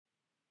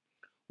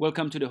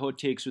Welcome to the Hot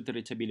Takes with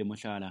Ritabile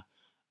Moshala.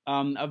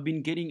 I've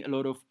been getting a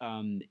lot of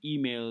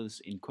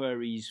emails,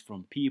 inquiries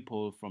from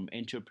people, from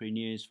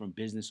entrepreneurs, from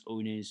business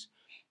owners.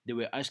 They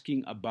were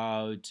asking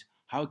about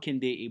how can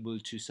they able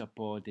to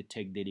support the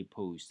Tech Daily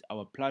Post,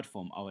 our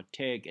platform, our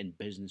tech and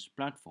business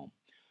platform.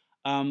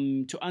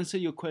 To answer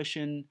your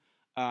question,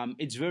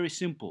 it's very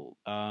simple.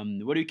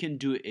 What you can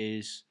do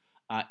is,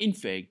 in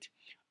fact,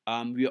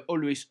 we are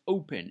always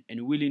open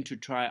and willing to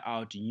try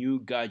out new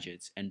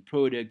gadgets and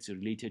products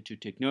related to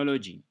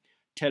technology,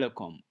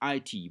 telecom,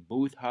 IT,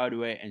 both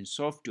hardware and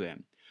software.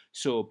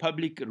 So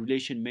public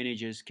relation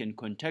managers can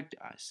contact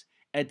us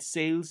at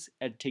sales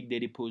at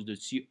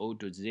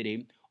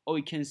techdailypost.co.za, or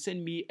you can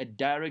send me a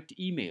direct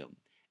email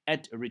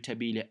at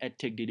retabile at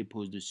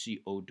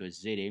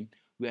techdailypost.co.za.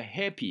 We are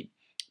happy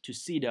to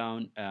sit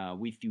down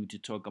with you to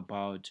talk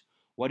about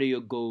what are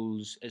your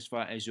goals as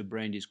far as your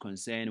brand is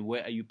concerned,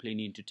 where are you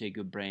planning to take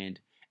your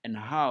brand, and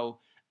how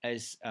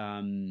as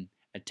a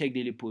Tech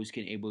Daily Post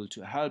can able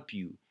to help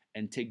you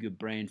and take your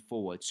brand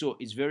forward. So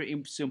it's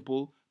very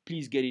simple.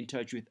 Please get in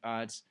touch with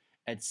us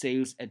at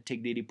sales at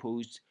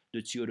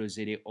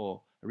techdailypost.co.za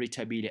or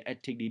retabile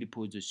at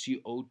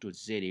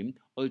techdailypost.co.za.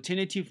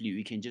 Alternatively,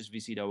 you can just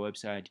visit our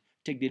website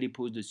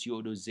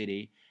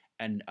techdailypost.co.za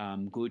and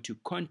go to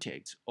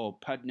contacts or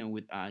partner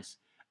with us.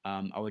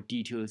 Our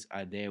details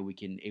are there. We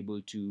can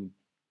able to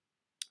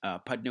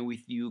partner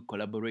with you,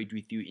 collaborate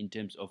with you in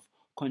terms of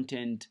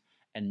content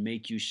and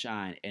make you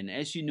shine. And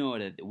as you know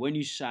that when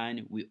you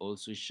shine, we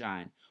also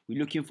shine. We're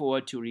looking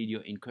forward to read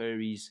your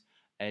inquiries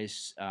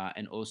as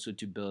and also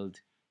to build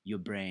your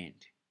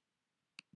brand.